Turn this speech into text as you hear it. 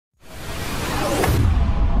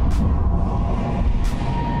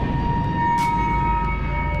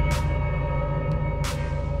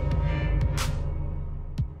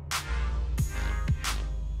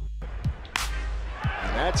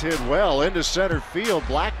That's hit well into center field.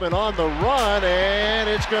 Blackman on the run, and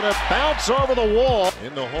it's going to bounce over the wall.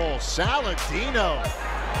 In the hole, Saladino.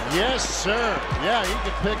 Yes, sir. Yeah, he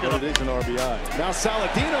can pick it up. It is an RBI. Now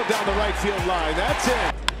Saladino down the right field line. That's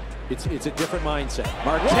it. It's a different mindset.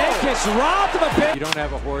 Marquez robbed him a bit. You don't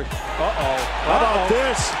have a horse. How about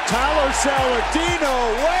this? Tyler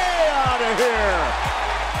Saladino way out of here.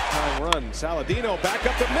 Time run. Saladino back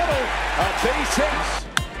up the middle. A base hit.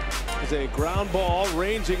 Is a ground ball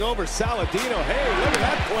ranging over Saladino. Hey, look at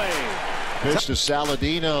that play. Pitch to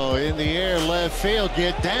Saladino in the air, left field.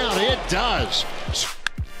 Get down. It does.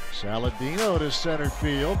 Saladino to center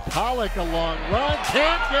field. Pollock a long run.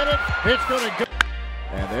 Can't get it. It's going to go.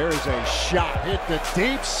 And there's a shot hit the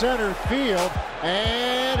deep center field,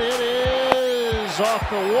 and it is off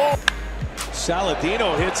the wall.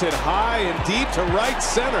 Saladino hits it high and deep to right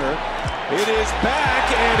center. It is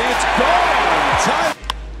back, and it's gone.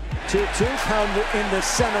 2-2 count in the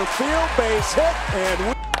center field, base hit,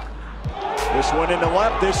 and this one in the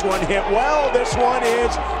left, this one hit well, this one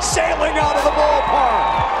is sailing out of the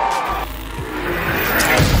ballpark.